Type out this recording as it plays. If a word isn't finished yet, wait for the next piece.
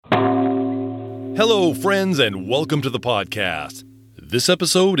Hello, friends, and welcome to the podcast. This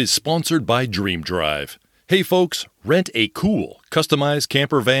episode is sponsored by Dream Drive. Hey, folks, rent a cool, customized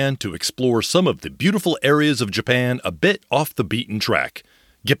camper van to explore some of the beautiful areas of Japan a bit off the beaten track.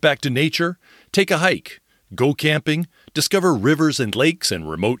 Get back to nature, take a hike, go camping, discover rivers and lakes and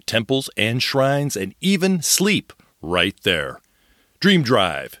remote temples and shrines, and even sleep right there. Dream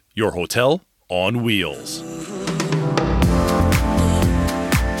Drive, your hotel on wheels.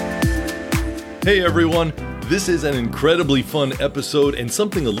 Hey everyone, this is an incredibly fun episode and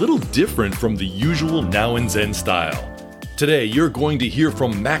something a little different from the usual Now and Zen style. Today you're going to hear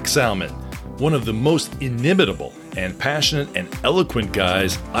from Mac Salmon, one of the most inimitable and passionate and eloquent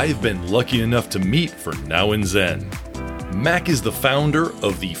guys I've been lucky enough to meet for Now and Zen. Mac is the founder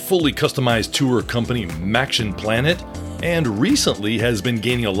of the fully customized tour company Maction Planet, and recently has been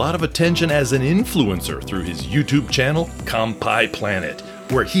gaining a lot of attention as an influencer through his YouTube channel, Kanpai Planet,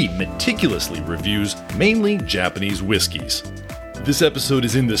 where he meticulously reviews mainly Japanese whiskeys. This episode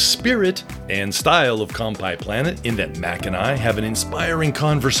is in the spirit and style of Kanpai Planet in that Mac and I have an inspiring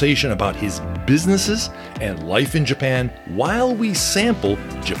conversation about his businesses and life in Japan while we sample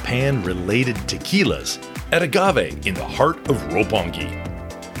Japan-related tequilas at Agave in the heart of Roppongi.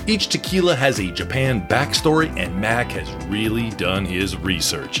 Each tequila has a Japan backstory, and Mac has really done his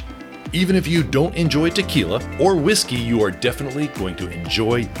research. Even if you don't enjoy tequila or whiskey, you are definitely going to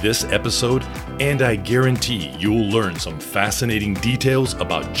enjoy this episode, and I guarantee you'll learn some fascinating details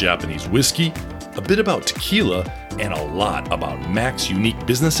about Japanese whiskey, a bit about tequila, and a lot about Mac's unique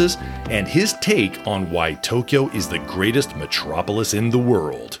businesses and his take on why Tokyo is the greatest metropolis in the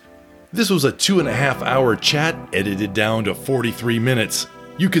world. This was a 2.5-hour chat edited down to 43 minutes.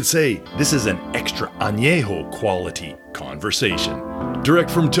 You could say this is an extra añejo quality conversation. Direct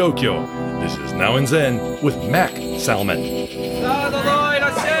from Tokyo, this is Now and Zen with Mac Salmon.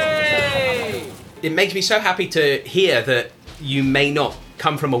 It makes me so happy to hear that you may not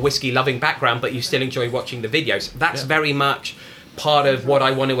come from a whiskey-loving background, but you still enjoy watching the videos. That's very much part of what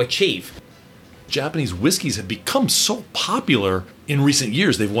I want to achieve. Japanese whiskeys have become so popular in recent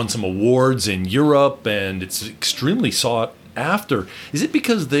years. They've won some awards in Europe, and it's extremely sought after. Is it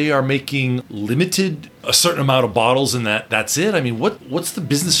because they are making limited a certain amount of bottles and that's it? I mean, what's the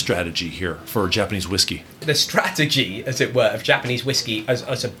business strategy here for Japanese whiskey? The strategy, as it were, of Japanese whiskey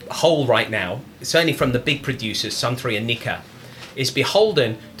as a whole right now, certainly from the big producers, Suntory and Nikka, is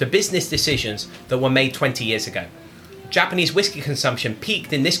beholden to business decisions that were made 20 years ago. Japanese whiskey consumption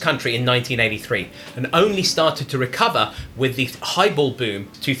peaked in this country in 1983 and only started to recover with the highball boom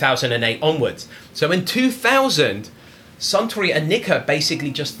 2008 onwards. So in 2000, Suntory and Nikka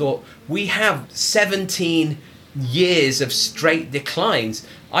basically just thought, we have 17 years of straight declines.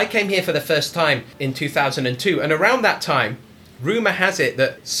 I came here for the first time in 2002, and around that time, rumor has it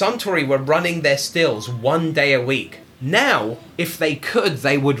that Suntory were running their stills 1 day a week. Now, if they could,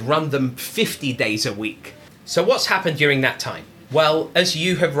 they would run them 50 days a week. So what's happened during that time? Well, as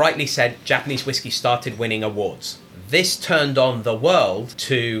you have rightly said, Japanese whiskey started winning awards. This turned on the world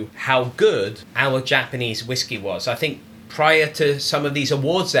to how good our Japanese whiskey was. I think prior to some of these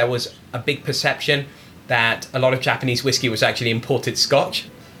awards, there was a big perception that a lot of Japanese whiskey was actually imported Scotch.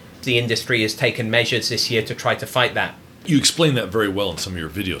 The industry has taken measures this year to try to fight that. You explain that very well in some of your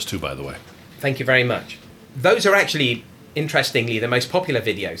videos too, by the way. Thank you very much. Those are actually, interestingly, the most popular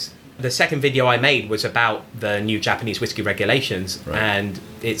videos. The second video I made was about the new Japanese whiskey regulations, right, and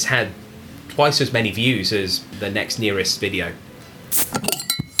it's had twice as many views as the next nearest video.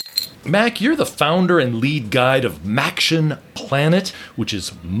 Mac, you're the founder and lead guide of Maction Planet, which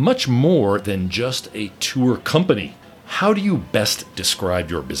is much more than just a tour company. How do you best describe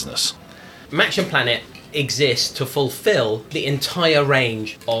your business? Maction Planet exists to fulfill the entire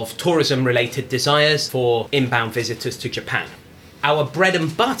range of tourism-related desires for inbound visitors to Japan. Our bread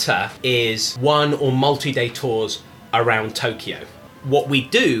and butter is one or multi-day tours around Tokyo. What we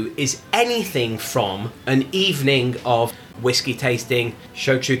do is anything from an evening of whiskey tasting,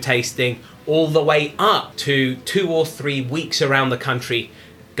 shochu tasting, all the way up to 2 or 3 weeks around the country,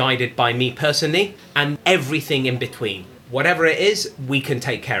 guided by me personally, and everything in between. Whatever it is, we can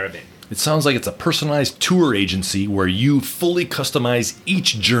take care of it. It sounds like it's a personalized tour agency where you fully customize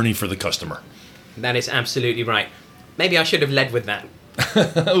each journey for the customer. That is absolutely right. Maybe I should have led with that.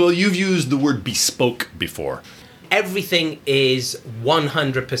 Well, you've used the word bespoke before. Everything is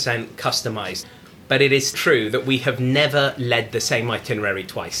 100% customized, but it is true that we have never led the same itinerary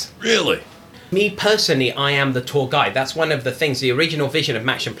twice. Really? Me personally, I am the tour guide. That's one of the things, the original vision of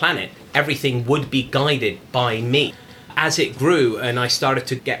Maction Planet, everything would be guided by me. As it grew and I started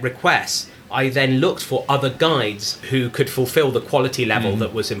to get requests, I then looked for other guides who could fulfill the quality level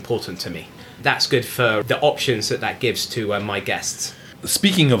that was important to me. That's good for the options that gives to my guests.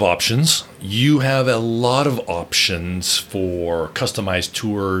 Speaking of options, you have a lot of options for customized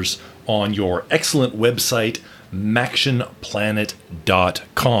tours on your excellent website,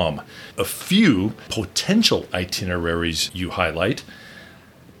 MactionPlanet.com. A few potential itineraries you highlight: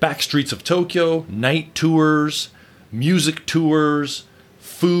 back streets of Tokyo, night tours, music tours,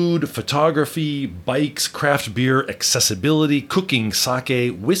 food, photography, bikes, craft beer, accessibility, cooking,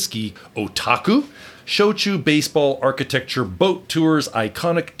 sake, whiskey, otaku, shochu, baseball, architecture, boat tours,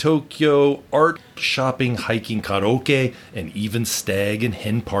 iconic Tokyo, art, shopping, hiking, karaoke, and even stag and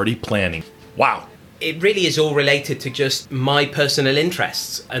hen party planning. Wow. It really is all related to just my personal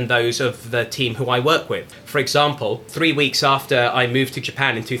interests and those of the team who I work with. For example, 3 weeks after I moved to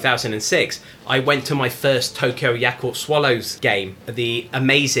Japan in 2006, I went to my first Tokyo Yakult Swallows game at the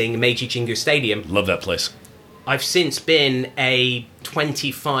amazing Meiji Jingu Stadium. Love that place. I've since been a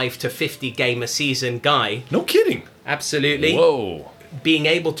 25 to 50 game a season guy. No kidding. Absolutely. Whoa. Being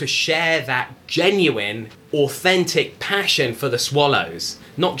able to share that genuine, authentic passion for the Swallows,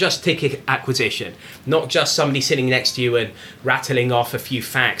 not just ticket acquisition, not just somebody sitting next to you and rattling off a few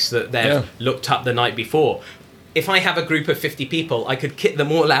facts that they've looked up the night before. If I have a group of 50 people, I could kit them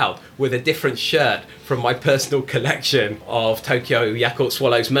all out with a different shirt from my personal collection of Tokyo Yakult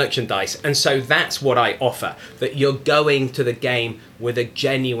Swallows merchandise. And so that's what I offer, that you're going to the game with a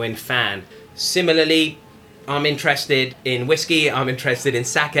genuine fan. Similarly, I'm interested in whiskey, I'm interested in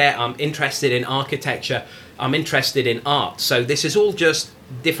sake, I'm interested in architecture, I'm interested in art. So this is all just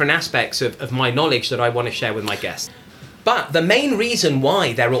different aspects of my knowledge that I want to share with my guests. But the main reason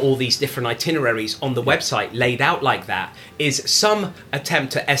why there are all these different itineraries on the website laid out like that is some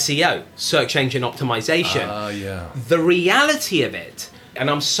attempt to SEO, search engine optimization. The reality of it, and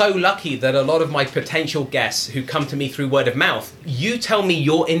I'm so lucky that a lot of my potential guests who come to me through word of mouth, you tell me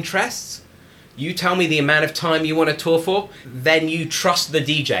your interests, you tell me the amount of time you want to tour for, then you trust the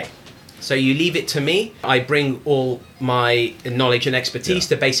DJ. So you leave it to me. I bring all my knowledge and expertise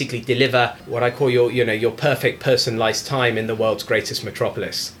to basically deliver what I call your perfect personalized time in the world's greatest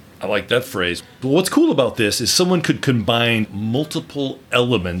metropolis. I like that phrase. But what's cool about this is someone could combine multiple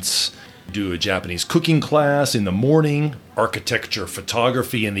elements, do a Japanese cooking class in the morning, architecture,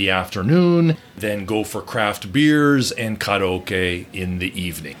 photography in the afternoon, then go for craft beers and karaoke in the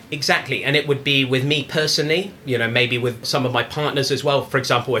evening. Exactly, and it would be with me personally, maybe with some of my partners as well. For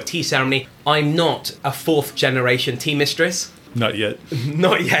example, a tea ceremony. I'm not a fourth generation tea mistress. Not yet.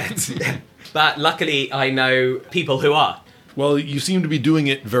 Not yet. But luckily I know people who are. Well, you seem to be doing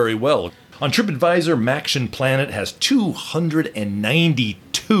it very well. On TripAdvisor, Maction Planet has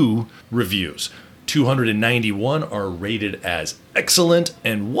 292 reviews. 291 are rated as excellent,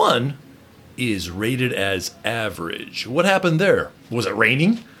 and 1 is rated as average. What happened there? Was it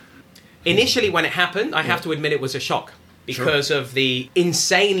raining? Initially, when it happened, I have to admit it was a shock because of the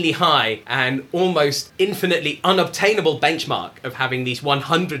insanely high and almost infinitely unobtainable benchmark of having these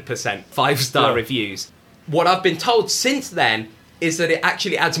 100% five-star reviews. What I've been told since then is that it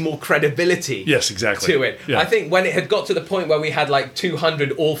actually adds more credibility to it. Yeah. I think when it had got to the point where we had like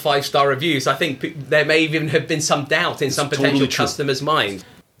 200 all 5-star reviews, I think there may even have been some doubt in some potential customers' mind.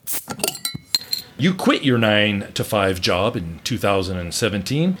 You quit your 9-to-5 job in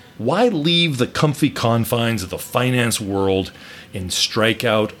 2017. Why leave the comfy confines of the finance world and strike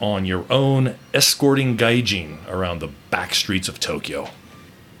out on your own, escorting gaijin around the back streets of Tokyo?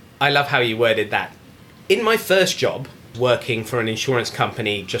 I love how you worded that. In my first job, working for an insurance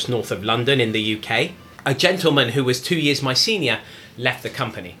company just north of London in the UK, a gentleman who was 2 years my senior left the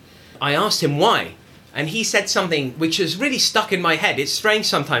company. I asked him why, and he said something which has really stuck in my head. It's strange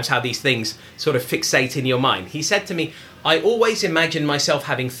sometimes how these things sort of fixate in your mind. He said to me, I always imagined myself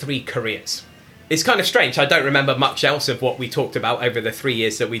having 3 careers. It's kind of strange. I don't remember much else of what we talked about over the 3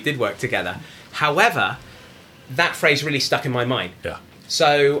 years that we did work together. However, that phrase really stuck in my mind. Yeah.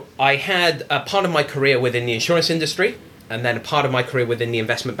 So I had a part of my career within the insurance industry, and then a part of my career within the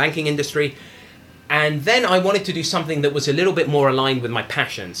investment banking industry. And then I wanted to do something that was a little bit more aligned with my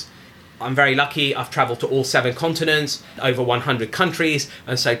passions. I'm very lucky. I've traveled to all 7 continents, over 100 countries.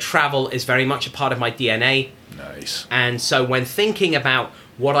 And so travel is very much a part of my DNA. Nice. And so when thinking about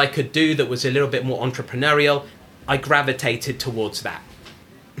what I could do that was a little bit more entrepreneurial, I gravitated towards that.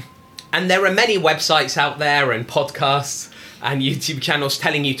 And there are many websites out there and podcasts and YouTube channels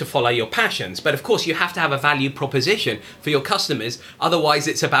telling you to follow your passions. But of course, you have to have a value proposition for your customers. Otherwise,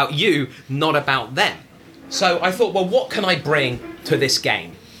 it's about you, not about them. So I thought, well, what can I bring to this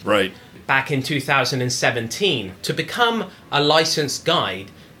game? Right. Back in 2017, to become a licensed guide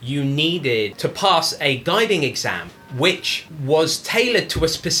you needed to pass a guiding exam which was tailored to a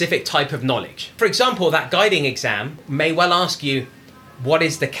specific type of knowledge. For example, that guiding exam may well ask you, what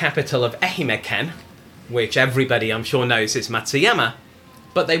is the capital of Ehime-ken, which everybody I'm sure knows is Matsuyama,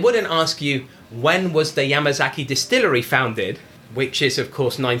 but they wouldn't ask you, when was the Yamazaki distillery founded, which is, of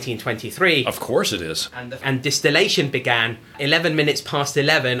course, 1923. Of course it is. And distillation began 11 minutes past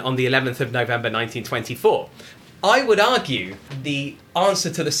 11 on the 11th of November 1924. I would argue the answer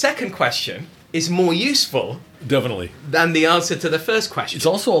to the second question is more useful Definitely. than the answer to the first question. It's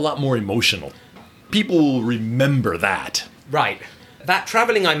also a lot more emotional. People will remember that. Right. That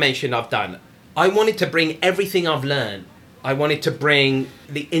traveling I mentioned I've done, I wanted to bring everything I've learned. I wanted to bring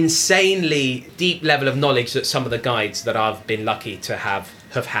the insanely deep level of knowledge that some of the guides that I've been lucky to have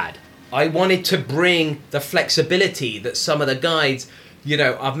had. I wanted to bring the flexibility that some of the guides,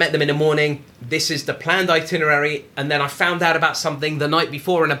 I've met them in the morning, this is the planned itinerary, and then I found out about something the night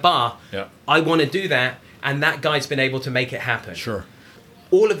before in a bar. Yeah. I want to do that, and that guide's been able to make it happen. Sure.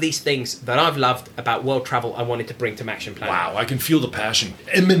 All of these things that I've loved about world travel, I wanted to bring to Maction Planet. Wow, I can feel the passion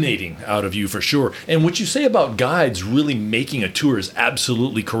emanating out of you for sure. And what you say about guides really making a tour is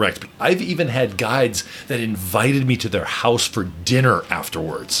absolutely correct. I've even had guides that invited me to their house for dinner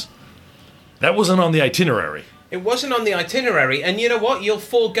afterwards. That wasn't on the itinerary. It wasn't on the itinerary, and you know what? You'll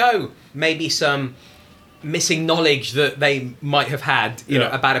forego maybe some missing knowledge that they might have had,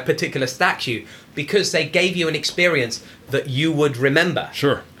 about a particular statue, because they gave you an experience that you would remember.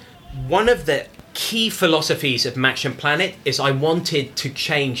 Sure. One of the key philosophies of Maction Planet is I wanted to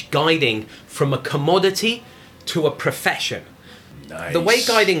change guiding from a commodity to a profession. Nice. The way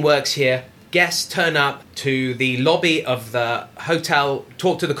guiding works here, guests turn up to the lobby of the hotel,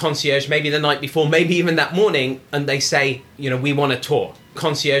 talk to the concierge maybe the night before, maybe even that morning, and they say, we want a tour.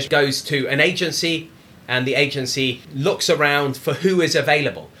 Concierge goes to an agency, and the agency looks around for who is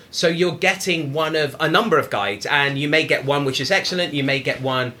available. So you're getting one of a number of guides, and you may get one which is excellent, you may get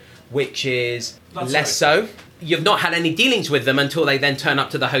one which is less so. You've not had any dealings with them until they then turn up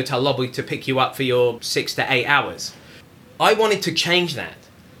to the hotel lobby to pick you up for your 6 to 8 hours. I wanted to change that.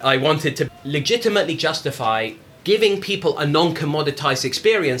 I wanted to legitimately justify giving people a non-commoditized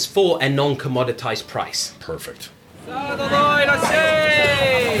experience for a non-commoditized price. Perfect.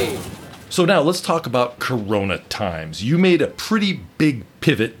 So now let's talk about Corona times. You made a pretty big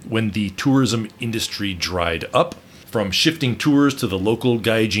pivot when the tourism industry dried up, from shifting tours to the local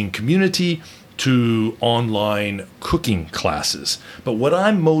gaijin community to online cooking classes. But what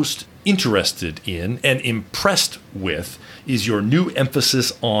I'm most interested in and impressed with is your new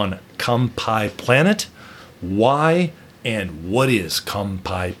emphasis on Kanpai Planet. Why and what is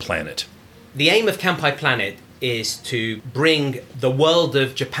Kanpai Planet? The aim of Kanpai Planet is to bring the world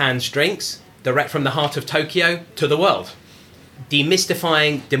of Japan's drinks direct from the heart of Tokyo to the world,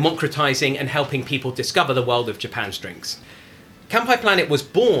 demystifying, democratizing, and helping people discover the world of Japan's drinks. Kanpai Planet was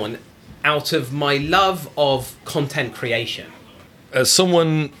born out of my love of content creation. As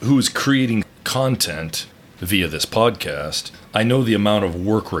someone who's creating content via this podcast, I know the amount of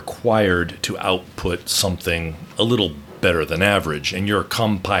work required to output something a little better than average, and your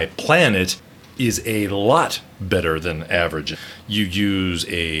Kanpai Planet is a lot better than average. You use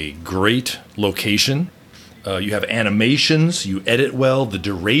a great location. You have animations. You edit well. The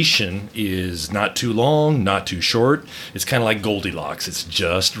duration is not too long, not too short. It's kind of like Goldilocks. It's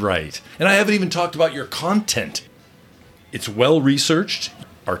just right. And I haven't even talked about your content. It's well researched,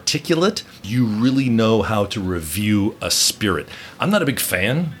 articulate. You really know how to review a spirit. I'm not a big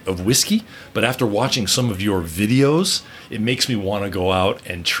fan of whiskey, but after watching some of your videos, it makes me want to go out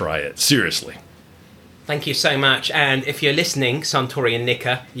and try it. Seriously. Thank you so much. And if you're listening, Suntory and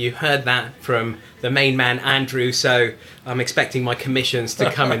Nikka, you heard that from the main man, Andrew, so I'm expecting my commissions to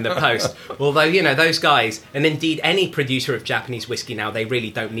come in the post. Although, those guys, and indeed any producer of Japanese whiskey now, they really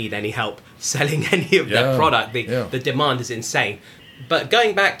don't need any help selling any of their product. The demand is insane. But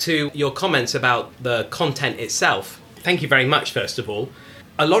going back to your comments about the content itself, thank you very much, first of all.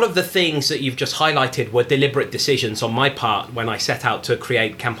 A lot of the things that you've just highlighted were deliberate decisions on my part when I set out to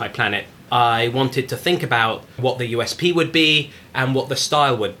create Kanpai Planet. I wanted to think about what the USP would be and what the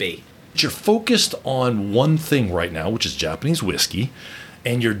style would be. You're focused on one thing right now, which is Japanese whiskey,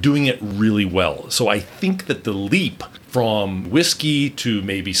 and you're doing it really well. So I think that the leap from whiskey to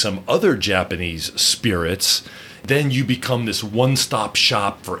maybe some other Japanese spirits, then you become this one-stop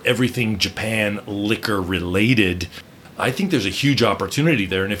shop for everything Japan liquor related. I think there's a huge opportunity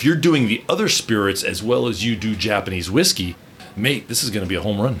there. And if you're doing the other spirits as well as you do Japanese whiskey, mate, this is going to be a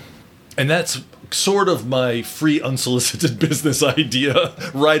home run. And that's sort of my free unsolicited business idea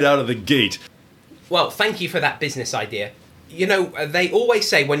right out of the gate. Well, thank you for that business idea. You know, they always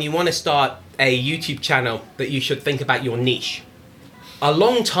say when you want to start a YouTube channel that you should think about your niche. A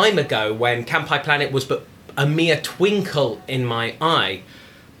long time ago, when Kampai Planet was but a mere twinkle in my eye,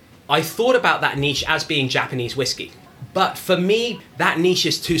 I thought about that niche as being Japanese whiskey. But for me, that niche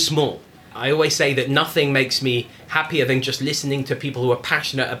is too small. I always say that nothing makes me happier than just listening to people who are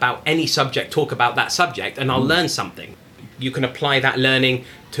passionate about any subject talk about that subject, and I'll learn something. You can apply that learning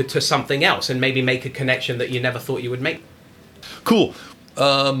to something else and maybe make a connection that you never thought you would make. Cool.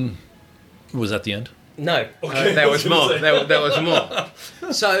 Was that the end? No. Okay, there was more. There was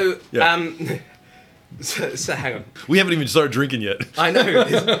more. So, Yeah. so hang on. We haven't even started drinking yet. I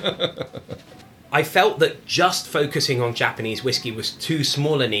know. I felt that just focusing on Japanese whiskey was too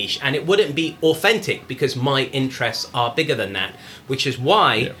small a niche, and it wouldn't be authentic because my interests are bigger than that, which is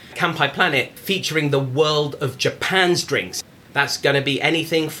why Kampai Planet featuring the world of Japan's drinks. That's going to be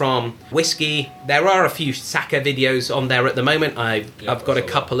anything from whiskey. There are a few sake videos on there at the moment. I've got a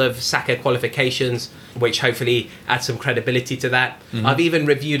couple of sake qualifications, which hopefully add some credibility to that. I've even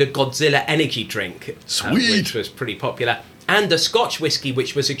reviewed a Godzilla energy drink, Sweet. which was pretty popular, and a Scotch whiskey,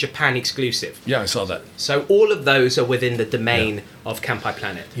 which was a Japan exclusive. Yeah, I saw that. So all of those are within the domain of Kampai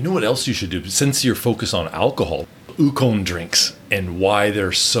Planet. You know what else you should do? Since you're focused on alcohol, Ukon drinks and why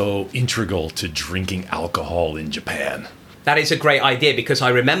they're so integral to drinking alcohol in Japan. That is a great idea, because I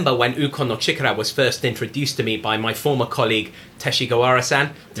remember when Ukon no Chikara was first introduced to me by my former colleague Teshi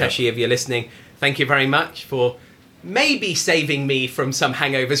Gawara-san. Teshi, if you're listening, thank you very much for maybe saving me from some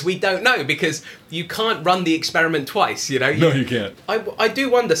hangovers. We don't know, because you can't run the experiment twice, you know? No, you can't. I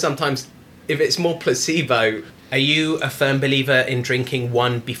do wonder sometimes if it's more placebo. Are you a firm believer in drinking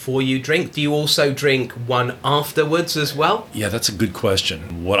one before you drink? Do you also drink one afterwards as well? Yeah, that's a good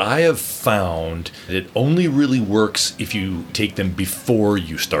question. What I have found, it only really works if you take them before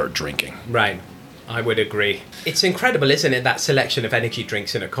you start drinking. Right. I would agree. It's incredible, isn't it, that selection of energy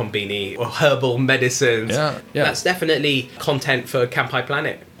drinks in a kombini or herbal medicines. Yeah. That's definitely content for Kampai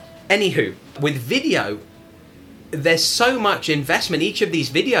Planet. Anywho, with video, there's so much investment. Each of these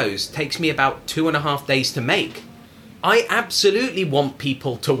videos takes me about 2.5 days to make. I absolutely want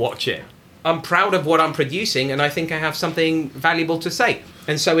people to watch it. I'm proud of what I'm producing, and I think I have something valuable to say.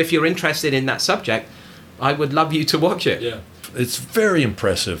 And so if you're interested in that subject, I would love you to watch it. Yeah. It's very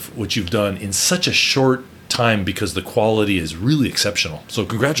impressive what you've done in such a short time, because the quality is really exceptional. So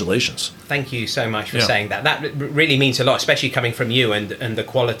congratulations. Thank you so much for saying that. That really means a lot, especially coming from you and the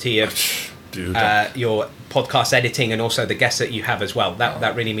quality of your podcast editing and also the guests that you have as well.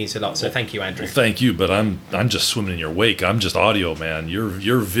 That really means a lot. So thank you, Andrew. Well, thank you, but I'm just swimming in your wake. I'm just audio, man.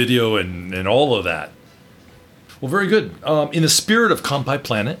 Your video and all of that. Well, very good. In the spirit of Kampai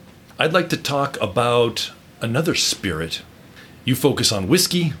Planet, I'd like to talk about another spirit. You focus on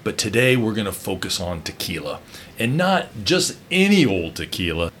whiskey, but today we're going to focus on tequila. And not just any old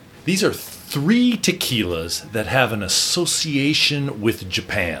tequila. These are 3 tequilas that have an association with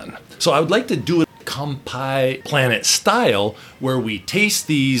Japan. So I would like to do it Kampai Planet style, where we taste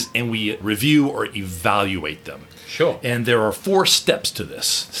these and we review or evaluate them. Sure. And there are 4 steps to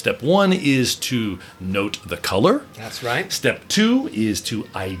this. Step 1 is to note the color. That's right. Step 2 is to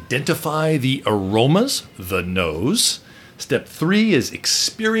identify the aromas, the nose. Step 3 is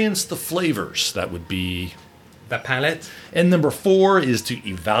experience the flavors. That would be the palate. And number 4 is to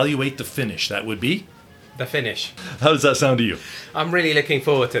evaluate the finish. That would be the finish. How does that sound to you? I'm really looking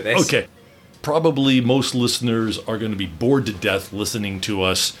forward to this. Okay. Probably most listeners are going to be bored to death listening to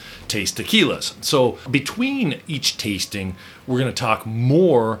us taste tequilas. So between each tasting, we're going to talk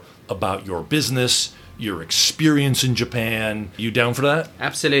more about your business, your experience in Japan. You down for that?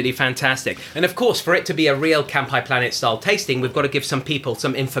 Absolutely fantastic. And of course, for it to be a real Kampai Planet style tasting, we've got to give some people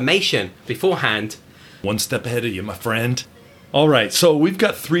some information beforehand. One step ahead of you, my friend. All right, so we've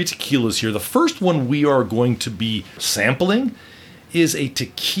got 3 tequilas here. The first one we are going to be sampling is a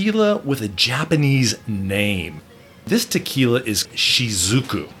tequila with a Japanese name. This tequila is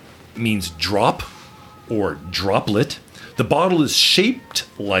Shizuku. It means drop or droplet. The bottle is shaped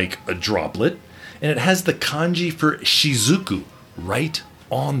like a droplet, and it has the kanji for Shizuku right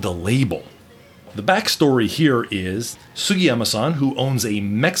on the label. The backstory here is Sugiyama-san, who owns a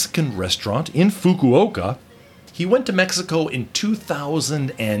Mexican restaurant in Fukuoka. He went to Mexico in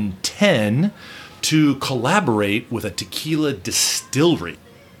 2010 to collaborate with a tequila distillery.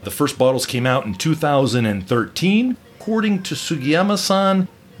 The first bottles came out in 2013. According to Sugiyama-san,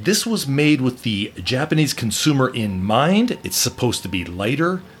 this was made with the Japanese consumer in mind. It's supposed to be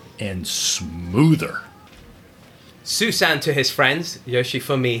lighter and smoother. Susan to his friends,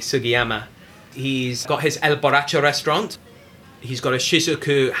 Yoshifumi Sugiyama. He's got his El Borracho restaurant. He's got a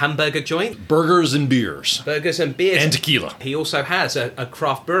Shizuku hamburger joint, Burgers and beers. burgers and beers. And tequila. He also has a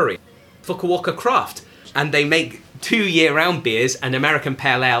craft brewery, Fukuoka Craft. And they make 2 year-round beers, an American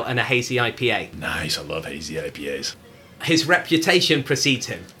Pale Ale and a hazy IPA. Nice, I love hazy IPAs. His reputation precedes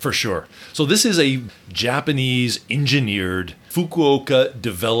him. For sure. So this is a Japanese engineered, Fukuoka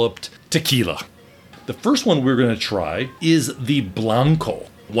developed tequila. The first one we're going to try is the Blanco.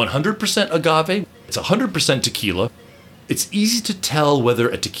 100% agave. It's 100% tequila. It's easy to tell whether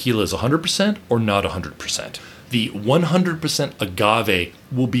a tequila is 100% or not 100%. The 100% agave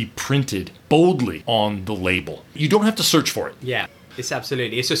will be printed boldly on the label. You don't have to search for it. Yeah, it's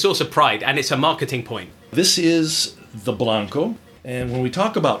a source of pride, and it's a marketing point. This is the Blanco. And when we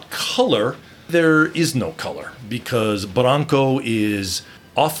talk about color, there is no color because Blanco is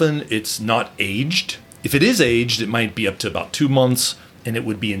often it's not aged. If it is aged, it might be up to about 2 months, and it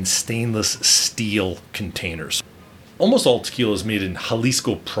would be in stainless steel containers. Almost all tequila is made in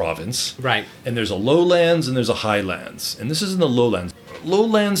Jalisco province. Right. And there's a lowlands and there's a highlands. And this is in the lowlands.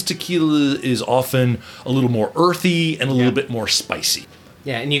 Lowlands tequila is often a little more earthy and a little bit more spicy.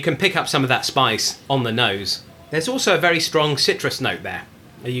 Yeah, and you can pick up some of that spice on the nose. There's also a very strong citrus note there.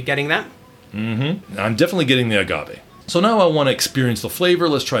 Are you getting that? Mm-hmm. I'm definitely getting the agave. So now I want to experience the flavor.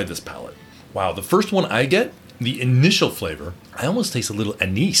 Let's try this palette. Wow, the first one I get, the initial flavor, I almost taste a little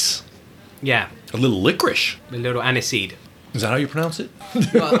anise. Yeah. A little licorice. A little aniseed. Is that how you pronounce it?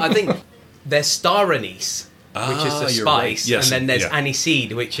 Well, I think there's star anise, which is the you're spice, right. Yes, and then there's yeah.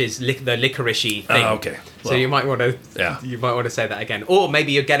 aniseed, which is the licoricey thing. Okay. So you might want to, Yeah. you might want to say that again, or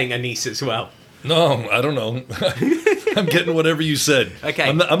maybe you're getting anise as well. No, I don't know. I'm getting whatever you said. Okay.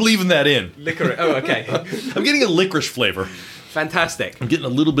 I'm leaving that in. Licorice. Oh, okay. I'm getting a licorice flavor. Fantastic. I'm getting a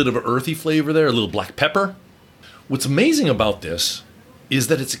little bit of an earthy flavor there, a little black pepper. What's amazing about this is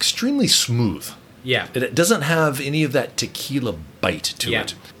that it's extremely smooth. Yeah. It doesn't have any of that tequila bite to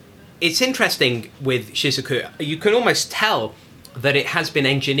it. It's interesting with Shizuku. You can almost tell that it has been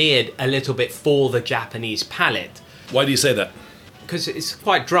engineered a little bit for the Japanese palate. Why do you say that? Because it's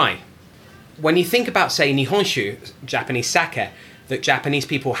quite dry. When you think about, say, Nihonshu, Japanese sake, that Japanese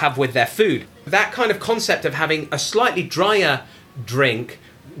people have with their food, that kind of concept of having a slightly drier drink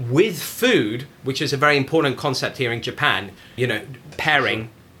with food, which is a very important concept here in Japan, pairing,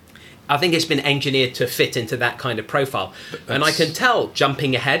 I think it's been engineered to fit into that kind of profile. And I can tell,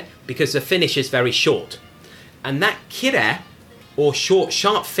 jumping ahead, because the finish is very short. And that kire, or short,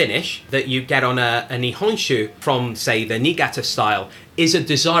 sharp finish that you get on a Nihonshu from, say, the Niigata style, is a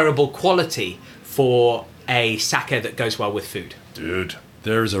desirable quality for a sake that goes well with food. Dude,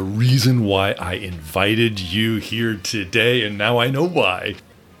 there's a reason why I invited you here today, and now I know why.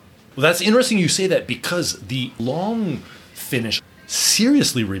 Well, that's interesting you say that because the long finish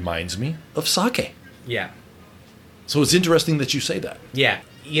seriously reminds me of sake. Yeah. So it's interesting that you say that. Yeah.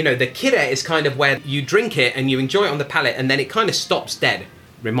 The kire is kind of where you drink it and you enjoy it on the palate, and then it kind of stops dead.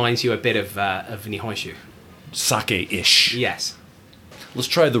 Reminds you a bit of Nihonshu. Sake-ish. Yes. Let's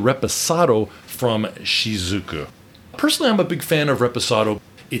try the Reposado from Shizuku. Personally, I'm a big fan of Reposado.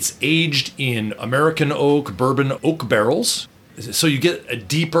 It's aged in American oak, bourbon oak barrels. So you get a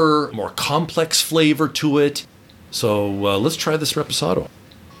deeper, more complex flavor to it. So let's try this Reposado.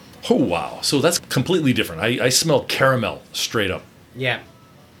 Oh, wow. So that's completely different. I smell caramel straight up. Yeah.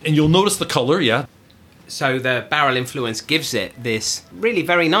 And you'll notice the color, yeah. So the barrel influence gives it this really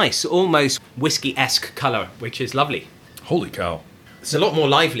very nice, almost whiskey-esque colour, which is lovely. Holy cow. It's a lot more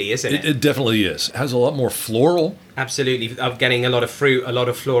lively, isn't it? It definitely is. It has a lot more floral. Absolutely. I'm getting a lot of fruit, a lot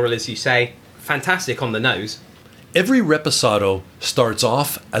of floral, as you say. Fantastic on the nose. Every Reposado starts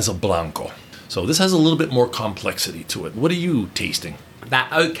off as a Blanco. So this has a little bit more complexity to it. What are you tasting? That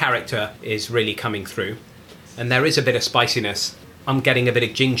oak character is really coming through. And there is a bit of spiciness. I'm getting a bit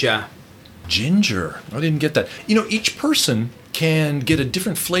of ginger. Ginger. I didn't get that. Each person can get a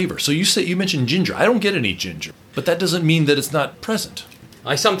different flavor. So you mentioned ginger. I don't get any ginger. But that doesn't mean that it's not present.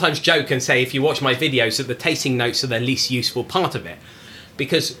 I sometimes joke and say if you watch my videos that the tasting notes are the least useful part of it.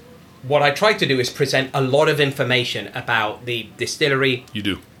 Because what I try to do is present a lot of information about the distillery. You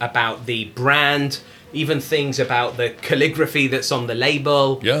do. About the brand, even things about the calligraphy that's on the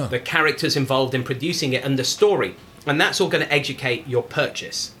label, the characters involved in producing it, and the story. And that's all going to educate your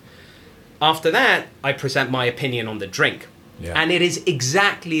purchase. After that, I present my opinion on the drink. Yeah. And it is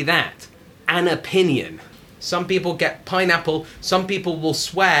exactly that, an opinion. Some people get pineapple, some people will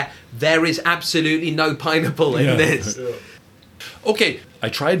swear there is absolutely no pineapple in this. Okay, I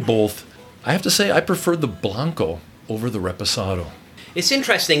tried both. I have to say I prefer the Blanco over the Reposado. It's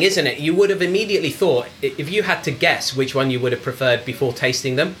interesting, isn't it? You would have immediately thought, if you had to guess which one you would have preferred before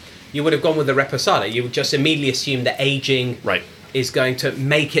tasting them, you would have gone with the Reposado. You would just immediately assume that aging Right. is going to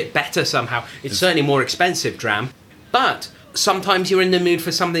make it better somehow. It's certainly more expensive, dram. But sometimes you're in the mood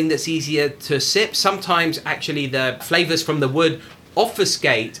for something that's easier to sip. Sometimes, actually, the flavours from the wood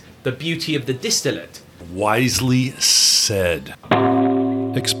obfuscate the beauty of the distillate. Wisely said.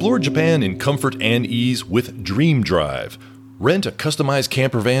 Explore Japan in comfort and ease with Dream Drive. Rent a customized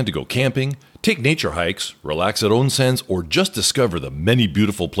camper van to go camping, take nature hikes, relax at onsens, or just discover the many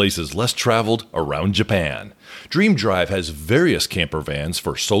beautiful places less traveled around Japan. Dream Drive has various camper vans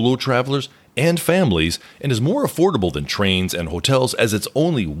for solo travelers and families and is more affordable than trains and hotels as it's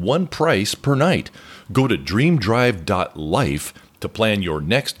only one price per night. Go to dreamdrive.life to plan your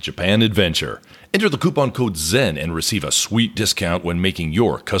next Japan adventure. Enter the coupon code ZEN and receive a sweet discount when making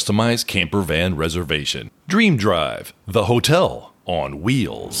your customized camper van reservation. Dream Drive, the hotel on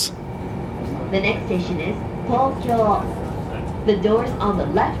wheels. The next station is Tokyo. The doors on the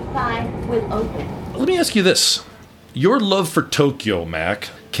left side will open. Let me ask you this. Your love for Tokyo, Mac,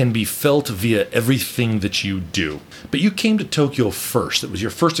 can be felt via everything that you do. But you came to Tokyo first. It was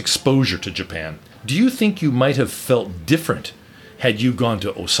your first exposure to Japan. Do you think you might have felt different had you gone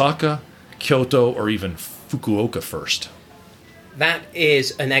to Osaka, Kyoto, or even Fukuoka first? That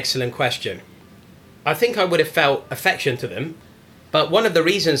is an excellent question. I think I would have felt affection to them, but one of the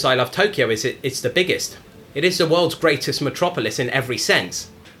reasons I love Tokyo is it's the biggest. It is the world's greatest metropolis in every sense.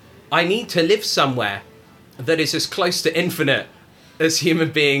 I need to live somewhere that is as close to infinite as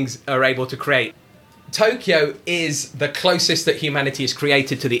human beings are able to create. Tokyo is the closest that humanity has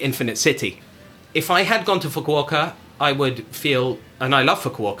created to the infinite city. If I had gone to Fukuoka, I would feel, and I love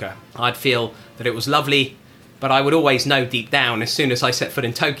Fukuoka, I'd feel that it was lovely, but I would always know deep down as soon as I set foot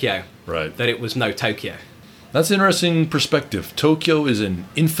in Tokyo Right. that it was no Tokyo. That's an interesting perspective. Tokyo is an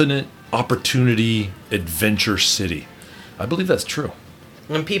infinite opportunity adventure city. I believe that's true.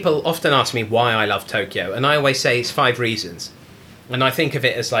 And people often ask me why I love Tokyo, and I always say it's 5 reasons. And I think of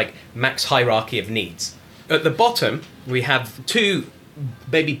it as like Mac's hierarchy of needs. At the bottom, we have 2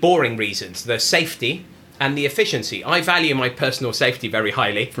 maybe boring reasons: the safety and the efficiency. I value my personal safety very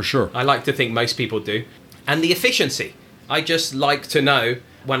highly. For sure. I like to think most people do. And the efficiency. I just like to know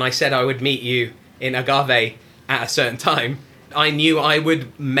when I said I would meet you in Agave at a certain time, I knew I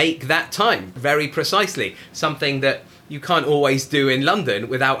would make that time very precisely. Something that you can't always do in London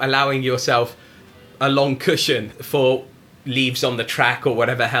without allowing yourself a long cushion for leaves on the track or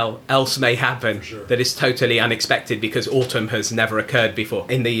whatever hell else may happen that is totally unexpected because autumn has never occurred before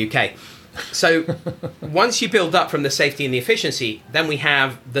in the UK. So once you build up from the safety and the efficiency, then we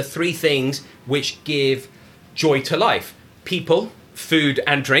have the 3 things which give joy to life: people, food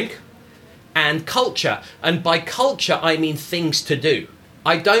and drink, and culture. And by culture, I mean things to do.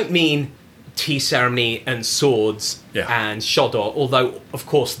 I don't mean tea ceremony and swords and shodor, although, of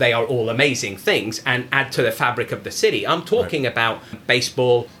course, they are all amazing things and add to the fabric of the city. I'm talking about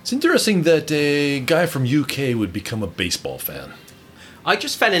baseball. It's interesting that a guy from UK would become a baseball fan. I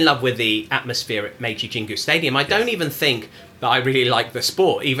just fell in love with the atmosphere at Meiji Jingu Stadium. I don't even think that I really like the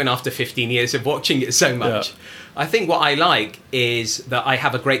sport, even after 15 years of watching it so much. Yeah. I think what I like is that I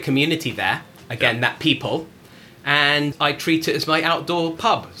have a great community there. Again, that people. And I treat it as my outdoor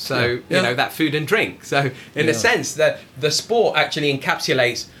pub. So, you know, that food and drink. So, in a sense, the sport actually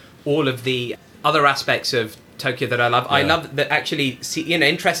encapsulates all of the other aspects of Tokyo that I love. I love that actually,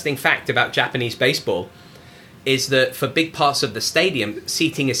 interesting fact about Japanese baseball is that for big parts of the stadium,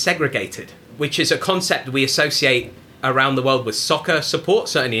 seating is segregated, which is a concept we associate around the world with soccer support,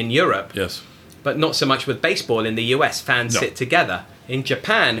 certainly in Europe. Yes. But not so much with baseball in the US. Fans sit together. In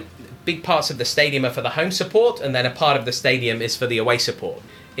Japan, big parts of the stadium are for the home support, and then a part of the stadium is for the away support.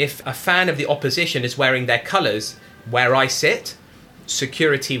 If a fan of the opposition is wearing their colours where I sit,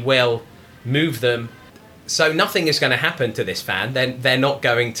 security will move them. So nothing is going to happen to this fan. They're not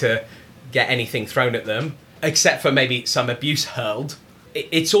going to get anything thrown at them, except for maybe some abuse hurled.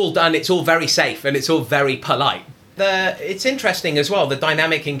 It's all done, it's all very safe, and it's all very polite. It's interesting as well, the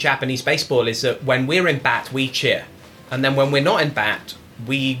dynamic in Japanese baseball is that when we're in bat, we cheer. And then when we're not in bat,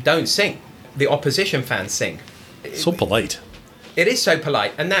 we don't sing. The opposition fans sing. So polite. It is so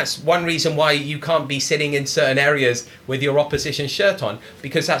polite, and that's one reason why you can't be sitting in certain areas with your opposition shirt on,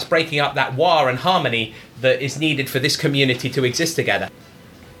 because that's breaking up that war and harmony that is needed for this community to exist together.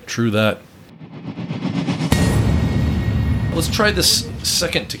 True that. Let's try this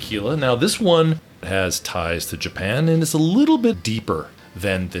second tequila. Now, this one has ties to Japan, and it's a little bit deeper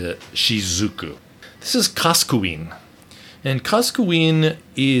than the Shizuku. This is Kaskuin. And Kaskuin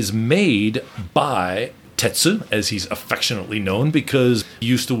is made by Tetsu, as he's affectionately known, because he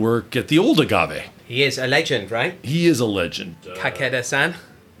used to work at the old Agave. He is a legend, right? He is a legend. Kakeda-san.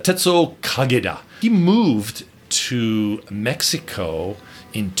 Tetsuo Kageda. He moved to Mexico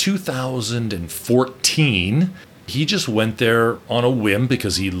in 2014. He just went there on a whim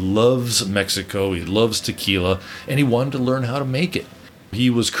because he loves Mexico, he loves tequila, and he wanted to learn how to make it. He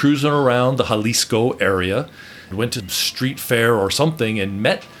was cruising around the Jalisco area, went to street fair or something, and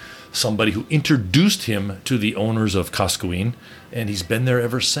met somebody who introduced him to the owners of Cascuin, and he's been there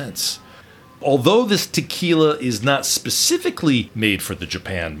ever since. Although this tequila is not specifically made for the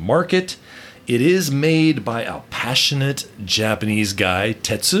Japan market, it is made by a passionate Japanese guy,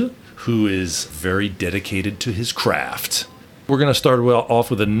 Tetsu, who is very dedicated to his craft. We're going to start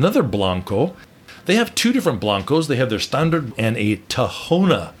off with another Blanco. They have two different Blancos. They have their Standard and a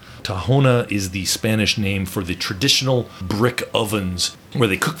Tahona. Tahona is the Spanish name for the traditional brick ovens where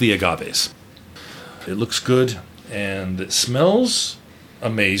they cook the agaves. It looks good and it smells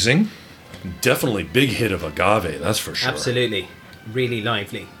amazing. Definitely big hit of agave, that's for sure. Absolutely. Really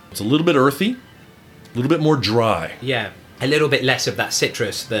lively. It's a little bit earthy, a little bit more dry. Yeah. A little bit less of that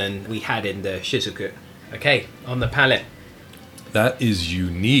citrus than we had in the Shizuku. Okay, on the palate. That is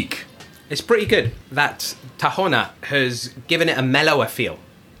unique. It's pretty good. That Tahona has given it a mellower feel.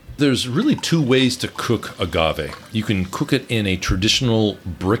 There's really two ways to cook agave. You can cook it in a traditional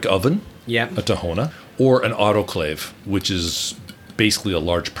brick oven, Yeah. a Tahona, or an autoclave, which is basically a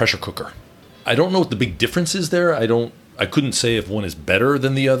large pressure cooker. I don't know what the big difference is there. I couldn't say if one is better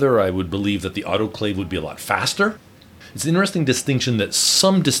than the other. I would believe that the autoclave would be a lot faster. It's an interesting distinction that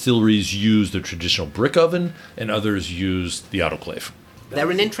some distilleries use the traditional brick oven and others use the autoclave. They're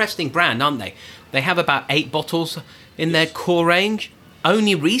an interesting brand, aren't they? They have about 8 bottles in their core range.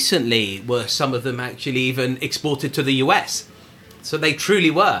 Only recently were some of them actually even exported to the US. So they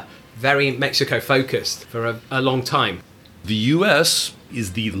truly were very Mexico-focused for a long time. The US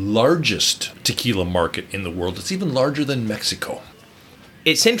is the largest tequila market in the world. It's even larger than Mexico.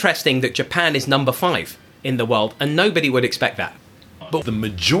 It's interesting that Japan is number 5 in the world, and nobody would expect that. But the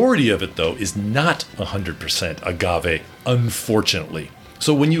majority of it, though, is not 100% agave, unfortunately.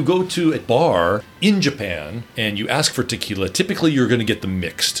 So when you go to a bar in Japan and you ask for tequila, typically you're going to get the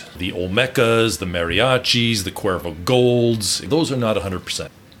mixed. The Olmecas, the Mariachis, the Cuervo Golds, those are not 100%.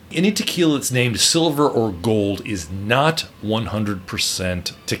 Any tequila that's named silver or gold is not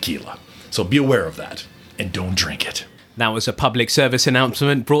 100% tequila. So be aware of that and don't drink it. That was a public service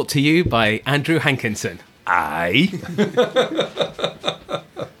announcement brought to you by Andrew Hankinson.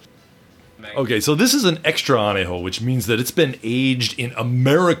 Okay, so this is an extra anejo, which means that it's been aged in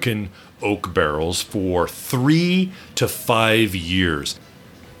American oak barrels for 3 to 5 years.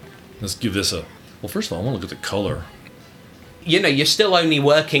 Let's give this a... Well, first of all, I want to look at the color. You know, you're still only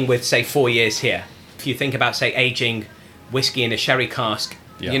working with, say, 4 years here. If you think about, say, aging whiskey in a sherry cask,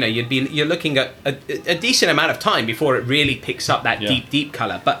 Yeah. you know, you're looking at a decent amount of time before it really picks up that deep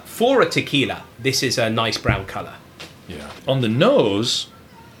color. But for a tequila, this is a nice brown color. Yeah. On the nose,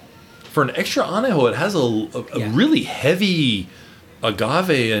 for an extra anejo, it has a really heavy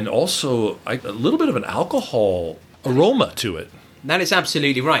agave and also a little bit of an alcohol aroma to it. That is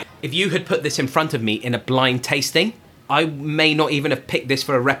absolutely right. If you had put this in front of me in a blind tasting, I may not even have picked this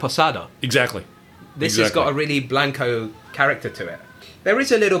for a reposado. Exactly. This has got a really Blanco character to it. There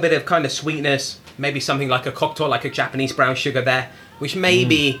is a little bit of kind of sweetness, maybe something like a cocktail, like a Japanese brown sugar there, which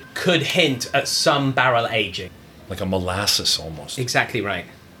maybe could hint at some barrel aging. Like a molasses almost. Exactly right.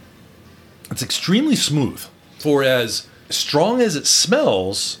 It's extremely smooth. For as strong as it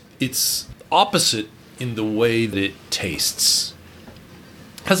smells, it's opposite in the way that it tastes.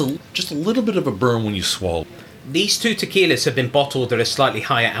 Has just a little bit of a burn when you swallow. These two tequilas have been bottled at a slightly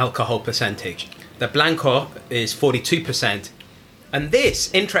higher alcohol percentage. The Blanco is 42%. And this,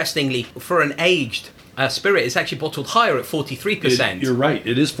 interestingly, for an aged spirit, is actually bottled higher at 43%. You're right.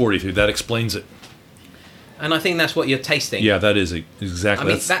 It is 43. That explains it. And I think that's what you're tasting. Yeah, that is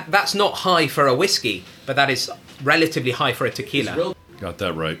exactly. I mean, that's not high for a whiskey, but that is relatively high for a tequila. Got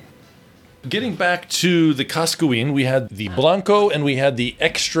that right. Getting back to the Cascuin, we had the Blanco and we had the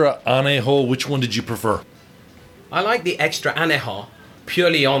Extra Anejo. Which one did you prefer? I like the Extra Anejo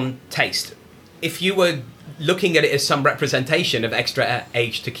purely on taste. If you were looking at it as some representation of extra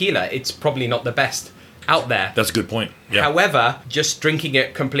aged tequila, it's probably not the best out there. That's a good point. Yeah. However, just drinking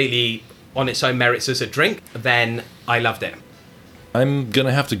it completely on its own merits as a drink, then I loved it. I'm going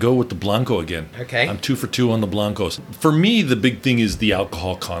to have to go with the Blanco again. Okay. I'm 2 for 2 on the Blancos. For me, the big thing is the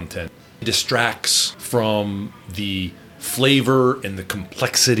alcohol content. It distracts from the flavor and the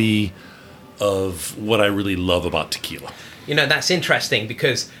complexity of what I really love about tequila. You know, that's interesting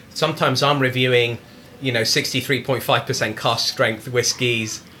because sometimes I'm reviewing, 63.5% cask strength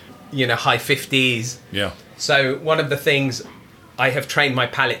whiskies, high 50s. Yeah. So one of the things I have trained my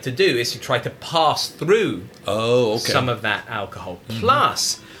palate to do is to try to pass through Oh, okay. some of that alcohol.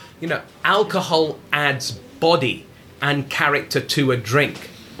 Plus, alcohol adds body and character to a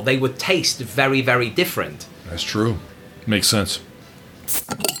drink. They would taste very, very different. That's true. Makes sense.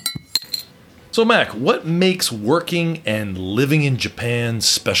 So, Mac, what makes working and living in Japan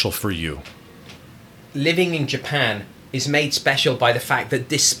special for you? Living in Japan is made special by the fact that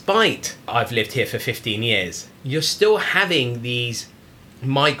despite I've lived here for 15 years, you're still having these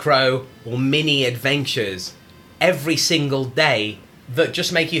micro or mini adventures every single day that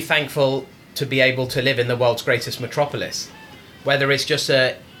just make you thankful to be able to live in the world's greatest metropolis. Whether it's just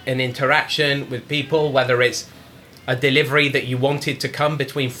an interaction with people, whether it's a delivery that you wanted to come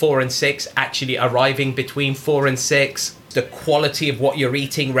between 4 and 6, actually arriving between 4 and 6, the quality of what you're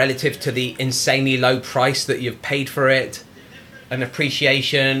eating relative to the insanely low price that you've paid for it, an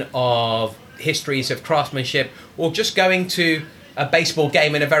appreciation of histories of craftsmanship, or just going to a baseball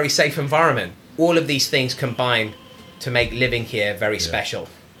game in a very safe environment. All of these things combine to make living here very special.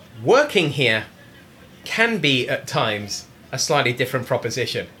 Working here can be, at times, a slightly different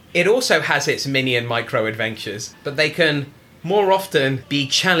proposition. It also has its mini and micro adventures, but they can more often be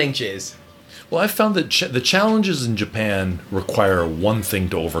challenges. Well, I've found that the challenges in Japan require one thing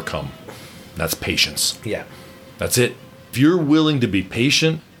to overcome. That's patience. Yeah. That's it. If you're willing to be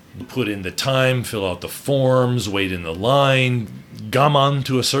patient, put in the time, fill out the forms, wait in the line, gaman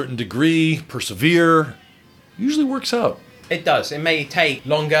to a certain degree, persevere, usually works out. It does. It may take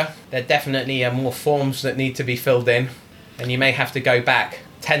longer. There definitely are more forms that need to be filled in, and you may have to go back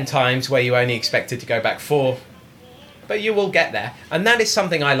 10 times where you only expected to go back 4. But you will get there. And that is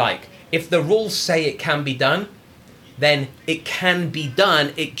something I like. If the rules say it can be done, then it can be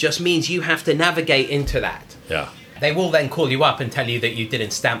done. It just means you have to navigate into that. Yeah. They will then call you up and tell you that you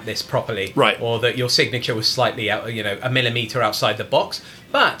didn't stamp this properly. Right. Or that your signature was slightly out, a millimeter outside the box.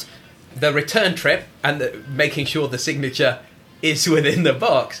 But the return trip and making sure the signature is within the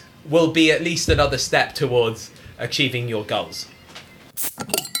box will be at least another step towards achieving your goals.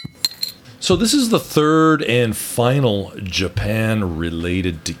 So this is the third and final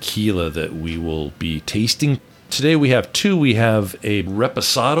Japan-related tequila that we will be tasting. Today we have 2. We have a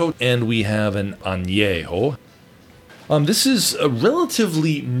Reposado and we have an Añejo. This is a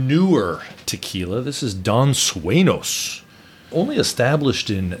relatively newer tequila. This is Don Sueños, only established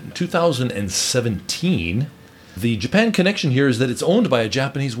in 2017. The Japan connection here is that it's owned by a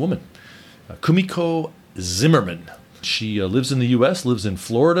Japanese woman, Kumiko Zimmerman. She lives in the U.S., lives in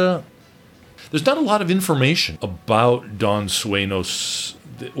Florida. There's not a lot of information about Don Sueños.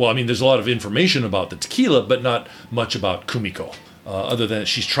 Well, I mean, there's a lot of information about the tequila, but not much about Kumiko. Other than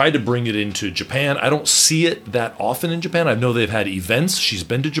she's tried to bring it into Japan. I don't see it that often in Japan. I know they've had events. She's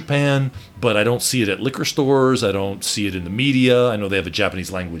been to Japan, but I don't see it at liquor stores. I don't see it in the media. I know they have a Japanese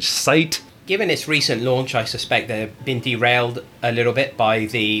language site. Given its recent launch, I suspect they've been derailed a little bit by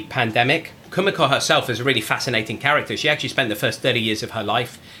the pandemic. Kumiko herself is a really fascinating character. She actually spent the first 30 years of her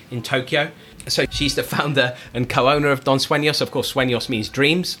life in Tokyo. So she's the founder and co-owner of Don Sueños. Of course, Sueños means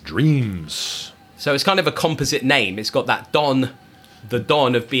dreams. Dreams. So it's kind of a composite name. It's got that Don, the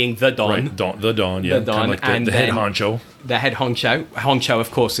Don of being the Don. Right, the Don, yeah. The Don, kind of like and the head then honcho. The head honcho. Honcho, of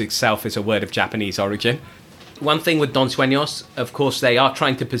course, itself is a word of Japanese origin. One thing with Don Sueños, of course, they are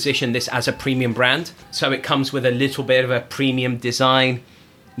trying to position this as a premium brand. So it comes with a little bit of a premium design.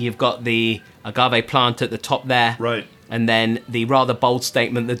 You've got the agave plant at the top there. Right. And then the rather bold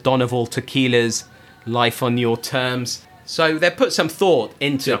statement, the Don of all tequilas, life on your terms. So they put some thought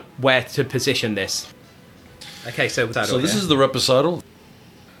into where to position this. Okay, so this is the Reposado.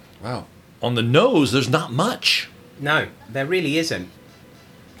 Wow. On the nose, there's not much. No, there really isn't.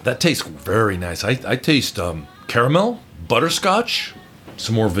 That tastes very nice. I taste caramel, butterscotch,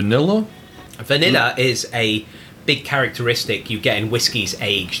 some more vanilla. Vanilla is a big characteristic you get in whiskies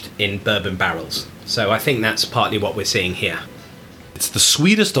aged in bourbon barrels. So I think that's partly what we're seeing here. It's the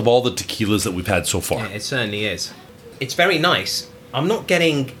sweetest of all the tequilas that we've had so far. Yeah, it certainly is. It's very nice. I'm not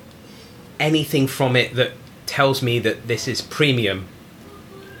getting anything from it that tells me that this is premium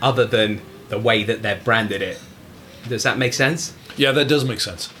other than the way that they've branded it. Does that make sense? Yeah, that does make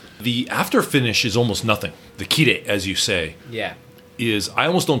sense. The after finish is almost nothing. The kire, as you say, Yeah. is I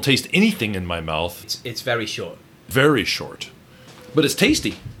almost don't taste anything in my mouth. It's very short. Very short. But it's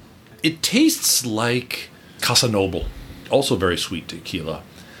tasty. It tastes like Casa Noble, also very sweet tequila.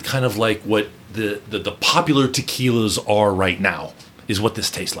 Kind of like what the popular tequilas are right now, is what this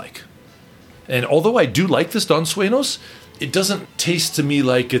tastes like. And although I do like this Don Sueños, it doesn't taste to me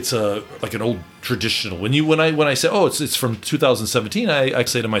like it's like an old traditional. When I say, oh, it's from 2017, I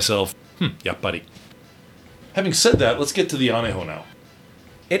say to myself, yeah, buddy. Having said that, let's get to the añejo now.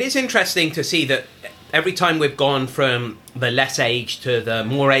 It is interesting to see that every time we've gone from the less aged to the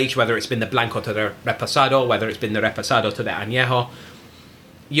more aged, whether it's been the blanco to the reposado, whether it's been the reposado to the añejo,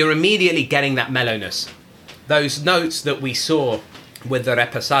 you're immediately getting that mellowness. Those notes that we saw with the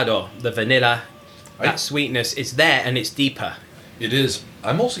reposado, the vanilla, that sweetness is there and it's deeper. It is.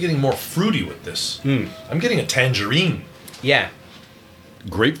 I'm also getting more fruity with this. I'm getting a tangerine. Yeah.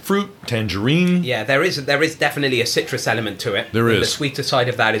 Grapefruit, tangerine. Yeah, there is definitely a citrus element to it. There is. The sweeter side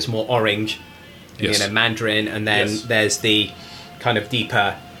of that is more orange, Yes. mandarin, and then there's the kind of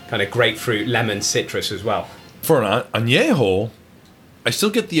deeper kind of grapefruit, lemon, citrus as well. For an añejo, I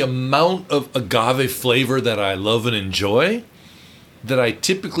still get the amount of agave flavor that I love and enjoy that I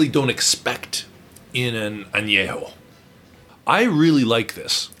typically don't expect in an añejo. I really like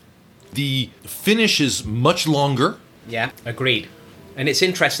this. The finish is much longer. Yeah, agreed. And it's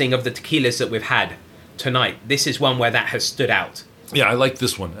interesting, of the tequilas that we've had tonight, this is one where that has stood out. Yeah, I like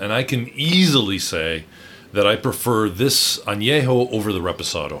this one. And I can easily say that I prefer this añejo over the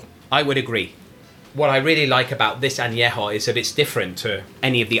reposado. I would agree. What I really like about this añejo is that it's different to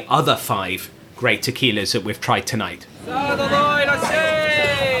any of the other 5 great tequilas that we've tried tonight.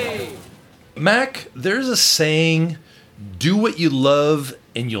 Mac, there's a saying, do what you love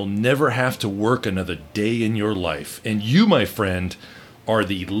and you'll never have to work another day in your life. And you, my friend, are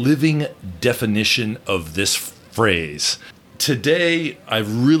the living definition of this phrase. Today,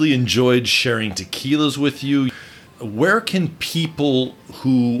 I've really enjoyed sharing tequilas with you. Where can people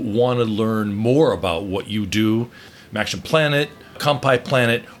who want to learn more about what you do, Maction Planet, Kanpai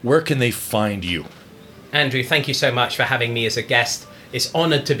Planet, where can they find you? Andrew, thank you so much for having me as a guest. It's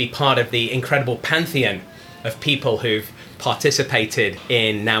honored to be part of the incredible pantheon of people who've participated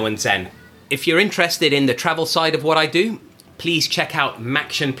in Now and Zen. If you're interested in the travel side of what I do, please check out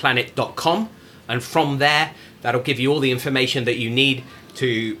mactionplanet.com, and from there, that'll give you all the information that you need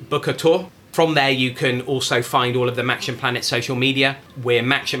to book a tour. From there, you can also find all of the Maction Planet social media. We're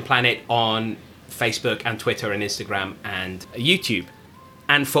Maction Planet on Facebook and Twitter and Instagram and YouTube.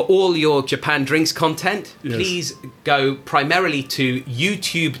 And for all your Japan Drinks content, please go primarily to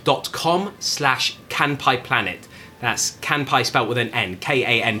youtube.com/Kanpai Planet. That's Kanpai spelled with an N,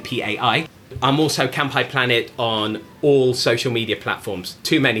 Kanpai. I'm also Kanpai Planet on all social media platforms.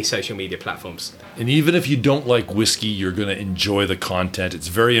 Too many social media platforms. And even if you don't like whiskey, you're going to enjoy the content. It's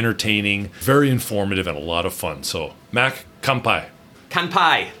very entertaining, very informative, and a lot of fun. So, Mac, kanpai.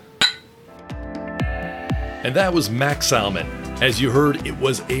 Kanpai. And that was Mac Salmon. As you heard, it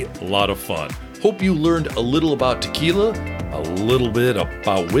was a lot of fun. Hope you learned a little about tequila, a little bit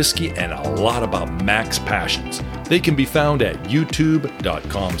about whiskey, and a lot about Mac's passions. They can be found at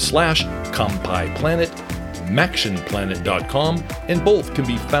youtube.com/Kanpai Planet, mactionplanet.com, and both can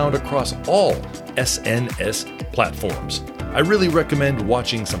be found across all SNS platforms. I really recommend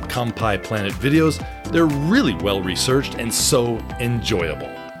watching some Kanpai Planet videos. They're really well researched and so enjoyable.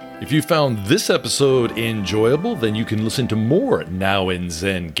 If you found this episode enjoyable, then you can listen to more Now and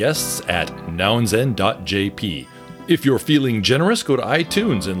Zen guests at nowandzen.jp. If you're feeling generous, go to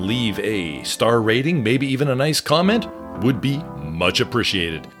iTunes and leave a star rating, maybe even a nice comment, would be much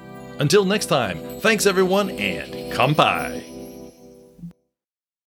appreciated. Until next time, thanks everyone, and kanpai!